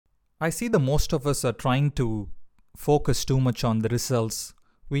I see the most of us are trying to focus too much on the results.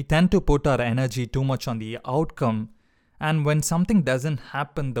 We tend to put our energy too much on the outcome, and when something doesn't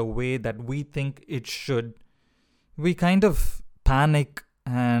happen the way that we think it should, we kind of panic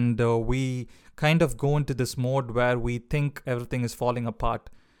and we kind of go into this mode where we think everything is falling apart.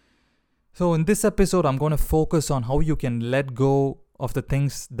 So in this episode, I'm going to focus on how you can let go of the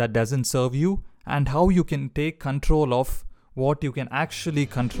things that doesn't serve you and how you can take control of what you can actually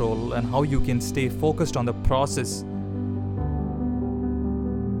control and how you can stay focused on the process.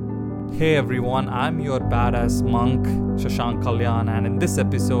 Hey everyone, I'm your badass monk, Shashank Kalyan, and in this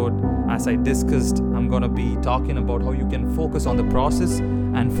episode, as I discussed, I'm going to be talking about how you can focus on the process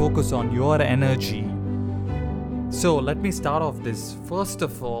and focus on your energy. So let me start off this. First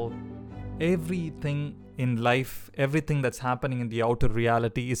of all, everything in life, everything that's happening in the outer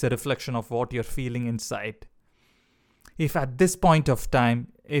reality is a reflection of what you're feeling inside. If at this point of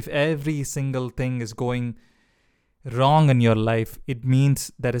time, if every single thing is going wrong in your life, it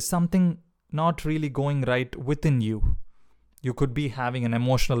means there is something not really going right within you. You could be having an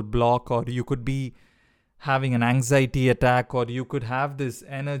emotional block, or you could be having an anxiety attack, or you could have this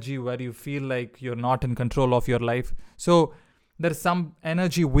energy where you feel like you're not in control of your life. So there's some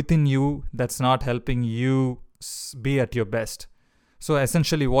energy within you that's not helping you be at your best. So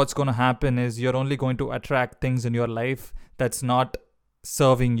essentially what's going to happen is you're only going to attract things in your life that's not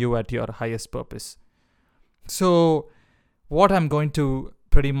serving you at your highest purpose. So what I'm going to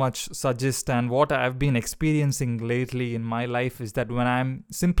pretty much suggest and what I've been experiencing lately in my life is that when I'm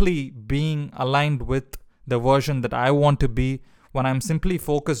simply being aligned with the version that I want to be, when I'm simply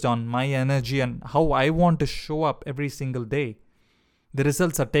focused on my energy and how I want to show up every single day, the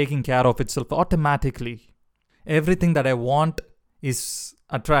results are taking care of itself automatically. Everything that I want is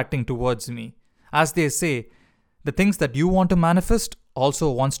attracting towards me. As they say, the things that you want to manifest also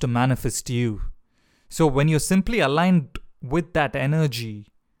wants to manifest you. So when you're simply aligned with that energy,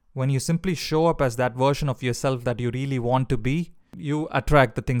 when you simply show up as that version of yourself that you really want to be, you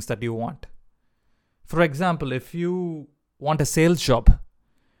attract the things that you want. For example, if you want a sales job,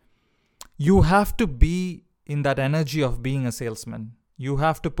 you have to be in that energy of being a salesman. You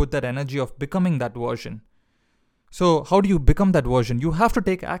have to put that energy of becoming that version. So how do you become that version? You have to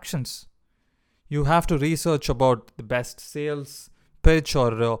take actions. You have to research about the best sales pitch,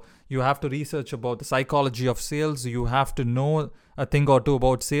 or you have to research about the psychology of sales. You have to know a thing or two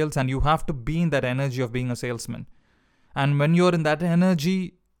about sales, and you have to be in that energy of being a salesman. And when you're in that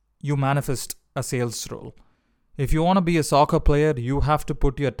energy, you manifest a sales role. If you want to be a soccer player, you have to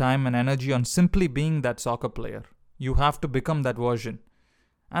put your time and energy on simply being that soccer player. You have to become that version.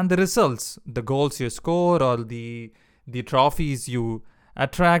 And the results, the goals you score or the trophies you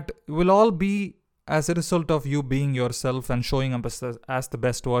attract will all be as a result of you being yourself and showing up as the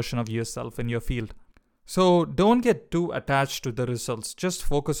best version of yourself in your field. So don't get too attached to the results. Just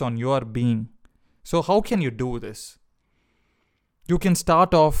focus on your being. So how can you do this? You can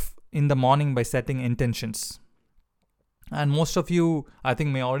start off in the morning by setting intentions. And most of you, I think,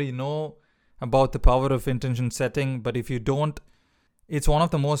 may already know about the power of intention setting. But if you don't, it's one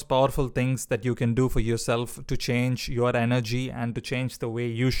of the most powerful things that you can do for yourself to change your energy and to change the way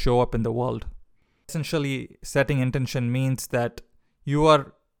you show up in the world. Essentially, setting intention means that you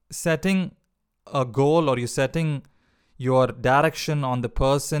are setting a goal, or you're setting your direction on the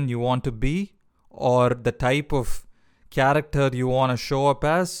person you want to be or the type of character you want to show up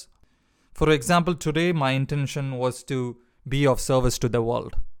as. For example, today my intention was to be of service to the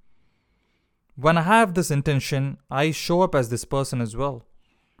world. When I have this intention, I show up as this person as well.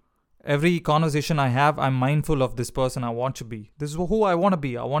 Every conversation I have, I'm mindful of this person I want to be. This is who I want to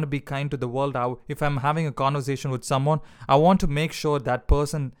be. I want to be kind to the world. If I'm having a conversation with someone, I want to make sure that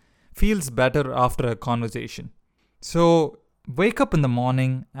person feels better after a conversation. So wake up in the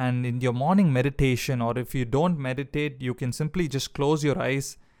morning, and in your morning meditation, or if you don't meditate, you can simply just close your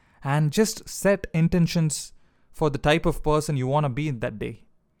eyes and just set intentions for the type of person you want to be in that day.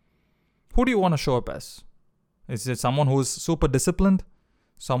 Who do you want to show up as? Is it someone who's super disciplined?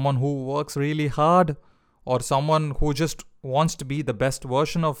 Someone who works really hard? Or someone who just wants to be the best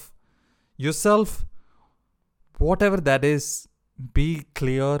version of yourself? Whatever that is, be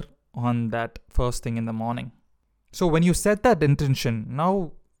clear on that first thing in the morning. So when you set that intention,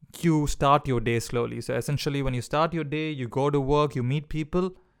 now you start your day slowly. So essentially, when you start your day, you go to work, you meet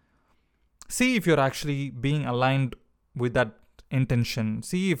people. See if you're actually being aligned with that intention.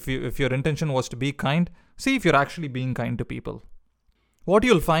 See if your intention was to be kind. See if you're actually being kind to people. What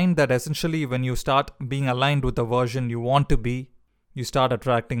you'll find that essentially when you start being aligned with the version you want to be, you start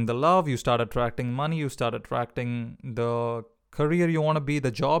attracting the love, you start attracting money, you start attracting the career you want to be,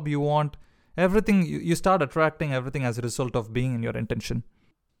 the job you want, everything, you start attracting everything as a result of being in your intention.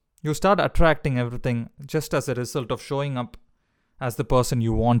 You start attracting everything just as a result of showing up as the person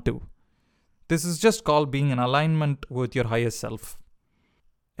you want to. This is just called being in alignment with your higher self.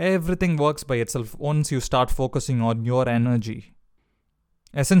 Everything works by itself once you start focusing on your energy.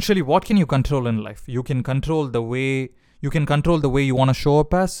 Essentially, what can you control in life? You can control the way you want to show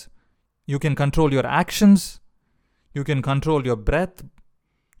up as. You can control your actions. You can control your breath.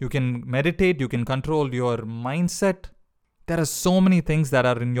 You can meditate. You can control your mindset. There are so many things that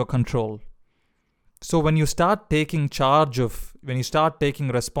are in your control. So when you start taking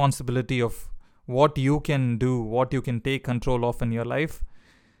responsibility of what you can do, what you can take control of in your life,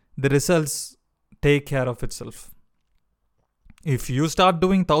 the results take care of itself. If you start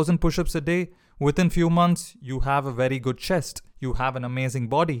doing 1,000 push-ups a day, within few months, you have a very good chest. You have an amazing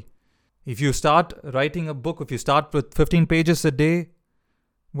body. If you start writing a book, if you start with 15 pages a day,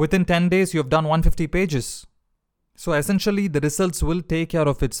 within 10 days, you have done 150 pages. So essentially, the results will take care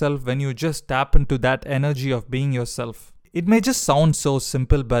of itself when you just tap into that energy of being yourself. It may just sound so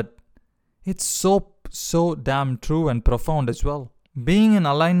simple, but it's so damn true and profound as well. Being in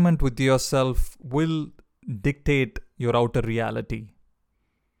alignment with yourself will dictate your outer reality.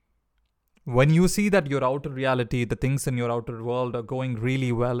 When you see that your outer reality, the things in your outer world are going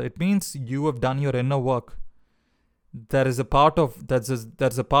really well, it means you have done your inner work. There's a part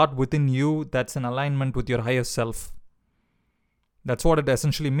within you that's in alignment with your higher self. That's what it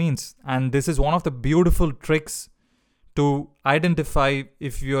essentially means. And this is one of the beautiful tricks to identify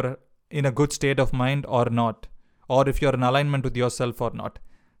if you're in a good state of mind or not, or if you're in alignment with yourself or not.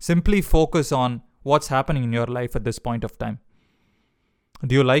 Simply focus on what's happening in your life at this point of time.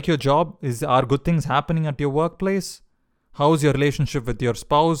 Do you like your job? Are good things happening at your workplace? How's your relationship with your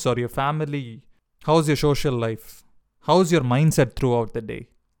spouse or your family? How's your social life? How's your mindset throughout the day?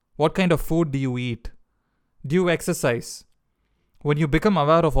 What kind of food do you eat? Do you exercise? When you become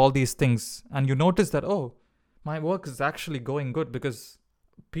aware of all these things and you notice that, oh, my work is actually going good because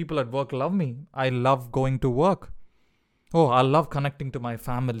people at work love me. I love going to work. Oh, I love connecting to my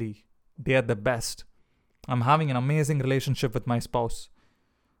family. They are the best. I'm having an amazing relationship with my spouse.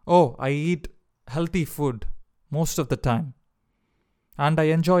 Oh, I eat healthy food most of the time. And I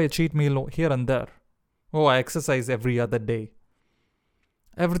enjoy a cheat meal here and there. Oh, I exercise every other day.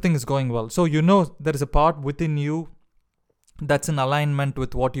 Everything is going well. So you know there is a part within you that's in alignment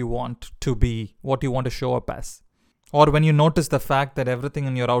with what you want to be, what you want to show up as. Or when you notice the fact that everything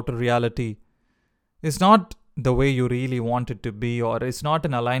in your outer reality is not the way you really want it to be, or is not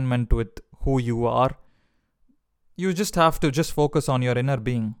in alignment with who you are, you just have to focus on your inner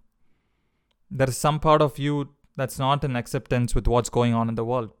being. There is some part of you that's not in acceptance with what's going on in the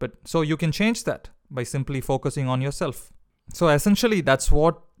world. But so you can change that by simply focusing on yourself. So essentially, that's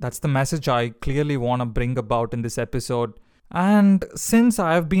the message I clearly want to bring about in this episode. And since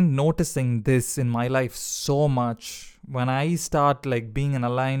I've been noticing this in my life so much, when I start being in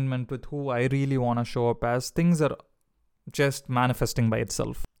alignment with who I really want to show up as, things are just manifesting by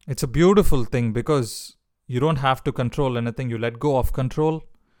itself. It's a beautiful thing because you don't have to control anything. You let go of control.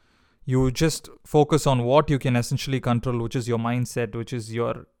 You just focus on what you can essentially control, which is your mindset, which is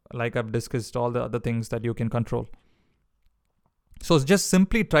like I've discussed, all the other things that you can control. So just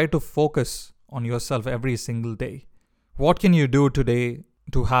simply try to focus on yourself every single day. What can you do today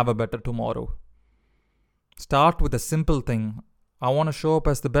to have a better tomorrow? Start with a simple thing. I want to show up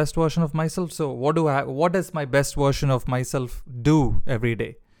as the best version of myself. So what does my best version of myself do every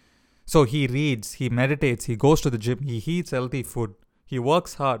day? So he reads, he meditates, he goes to the gym, he eats healthy food, he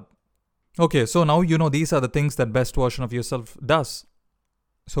works hard. Okay, so now you know these are the things that best version of yourself does.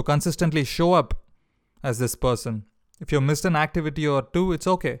 So consistently show up as this person. If you missed an activity or two, it's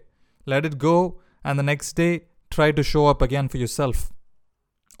okay. Let it go, and the next day, try to show up again for yourself.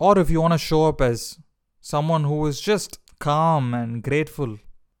 Or if you want to show up as someone who is just calm and grateful,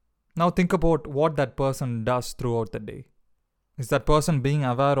 now think about what that person does throughout the day. Is that person being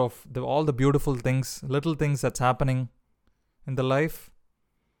aware of all the beautiful things, little things that's happening in the life?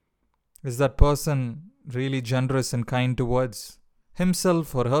 Is that person really generous and kind towards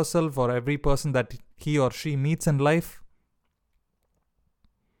himself or herself or every person that he or she meets in life?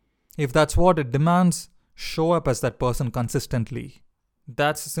 If that's what it demands, show up as that person consistently.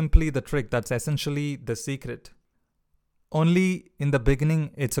 That's simply the trick. That's essentially the secret. Only in the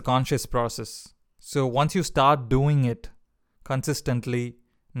beginning, it's a conscious process. So once you start doing it consistently,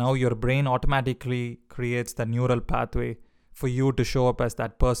 now your brain automatically creates the neural pathway for you to show up as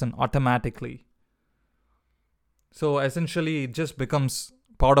that person automatically. So essentially, it just becomes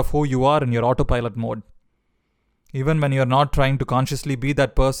part of who you are in your autopilot mode. Even when you're not trying to consciously be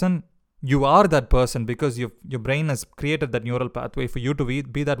that person, you are that person because your brain has created that neural pathway for you to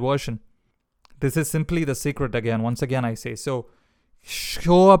be that version. This is simply the secret again. Once again, I say. So,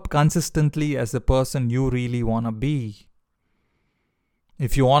 show up consistently as the person you really want to be.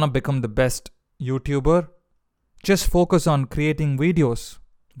 If you want to become the best YouTuber, just focus on creating videos.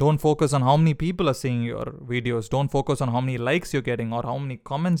 Don't focus on how many people are seeing your videos. Don't focus on how many likes you're getting or how many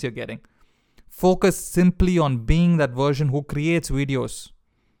comments you're getting. Focus simply on being that version who creates videos.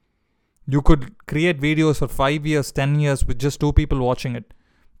 You could create videos for 5 years, 10 years with just 2 people watching it.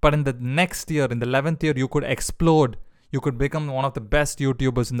 But in the next year, in the 11th year, you could explode. You could become one of the best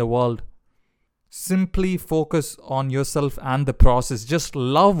YouTubers in the world. Simply focus on yourself and the process. Just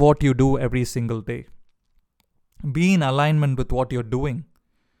love what you do every single day. Be in alignment with what you're doing.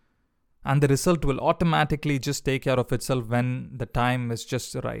 And the result will automatically just take care of itself when the time is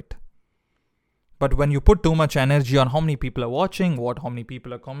just right. But when you put too much energy on how many people are watching, how many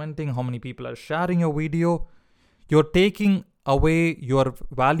people are commenting, how many people are sharing your video, you're taking away your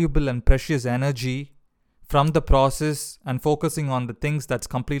valuable and precious energy from the process and focusing on the things that's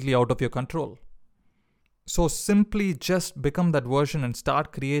completely out of your control. So simply just become that version and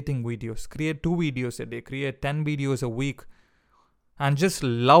start creating videos. Create 2 videos a day, create 10 videos a week, and just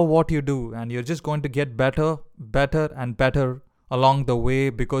love what you do. And you're just going to get better, and better along the way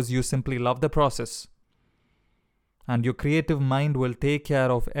because you simply love the process. And your creative mind will take care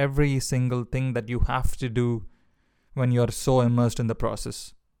of every single thing that you have to do when you're so immersed in the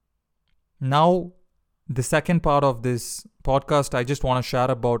process. Now, the second part of this podcast, I just want to share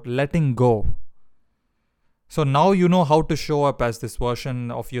about letting go. So now you know how to show up as this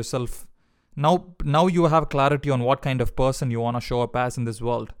version of yourself. Now you have clarity on what kind of person you want to show up as in this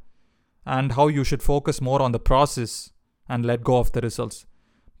world and how you should focus more on the process and let go of the results.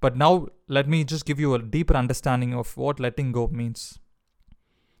 But now let me just give you a deeper understanding of what letting go means.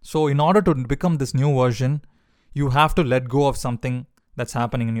 So in order to become this new version, you have to let go of something that's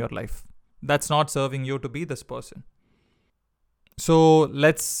happening in your life that's not serving you to be this person. So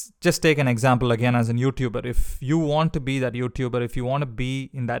let's just take an example again as a YouTuber. If you want to be that YouTuber, if you want to be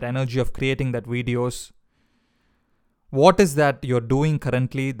in that energy of creating that videos, what is that you're doing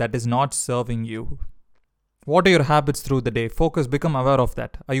currently that is not serving you? What are your habits through the day? Focus, become aware of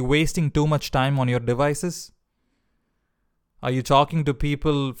that. Are you wasting too much time on your devices? Are you talking to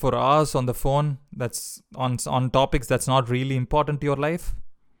people for hours on the phone that's on topics that's not really important to your life?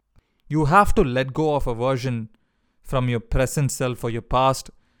 You have to let go of a version from your present self or your past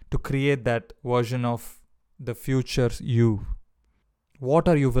to create that version of the future you. What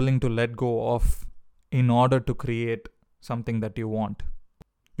are you willing to let go of in order to create something that you want?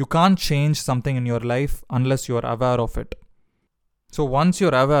 You can't change something in your life unless you're aware of it. So once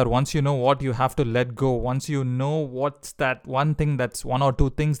you're aware, once you know what you have to let go, once you know what's that one thing that's 1 or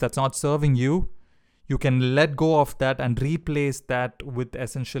 2 things that's not serving you, you can let go of that and replace that with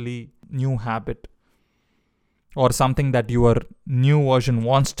essentially new habit or something that your new version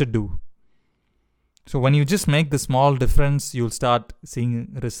wants to do. So when you just make the small difference, you'll start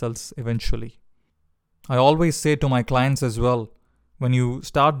seeing results eventually. I always say to my clients as well, when you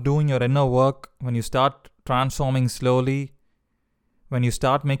start doing your inner work, when you start transforming slowly, when you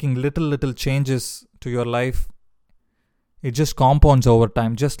start making little changes to your life, it just compounds over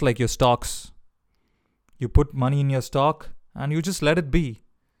time, just like your stocks. You put money in your stock and you just let it be.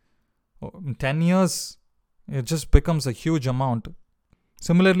 In 10 years, it just becomes a huge amount.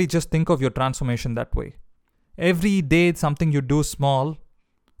 Similarly, just think of your transformation that way. Every day, something you do small,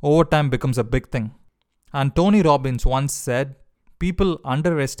 over time becomes a big thing. And Tony Robbins once said, people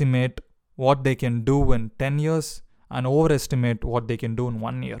underestimate what they can do in 10 years and overestimate what they can do in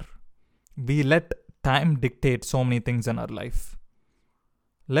 1 year. We let time dictate so many things in our life.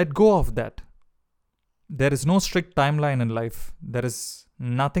 Let go of that. There is no strict timeline in life. There is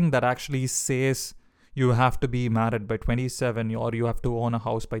nothing that actually says you have to be married by 27 or you have to own a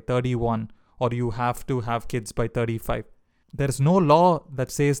house by 31 or you have to have kids by 35. There is no law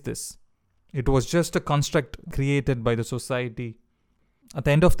that says this. It was just a construct created by the society. At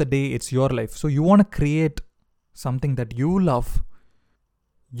the end of the day, it's your life. So you want to create something that you love.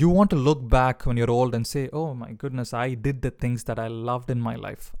 You want to look back when you're old and say, oh my goodness, I did the things that I loved in my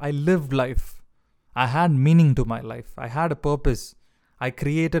life. I lived life. I had meaning to my life. I had a purpose. I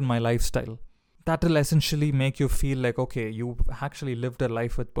created my lifestyle. That will essentially make you feel like, okay, you've actually lived a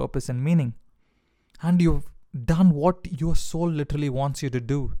life with purpose and meaning. And you've done what your soul literally wants you to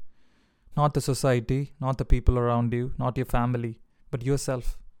do. Not the society, not the people around you, not your family, but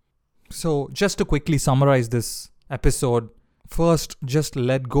yourself. So just to quickly summarize this episode, first, just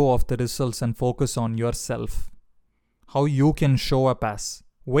let go of the results and focus on yourself. how you can show up as.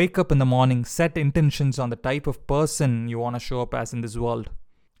 Wake up in the morning, set intentions on the type of person you want to show up as in this world,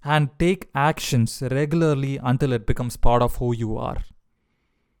 and take actions regularly until it becomes part of who you are.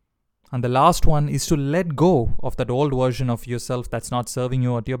 And the last one is to let go of that old version of yourself that's not serving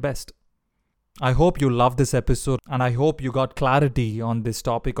you at your best. I hope you loved this episode, and I hope you got clarity on this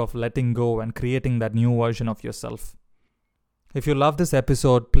topic of letting go and creating that new version of yourself. If you love this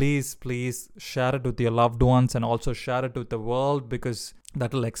episode, please share it with your loved ones and also share it with the world, because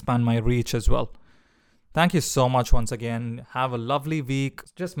that will expand my reach as well. Thank you so much once again. Have a lovely week.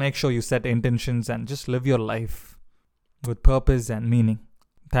 Just make sure you set intentions and just live your life with purpose and meaning.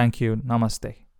 Thank you. Namaste.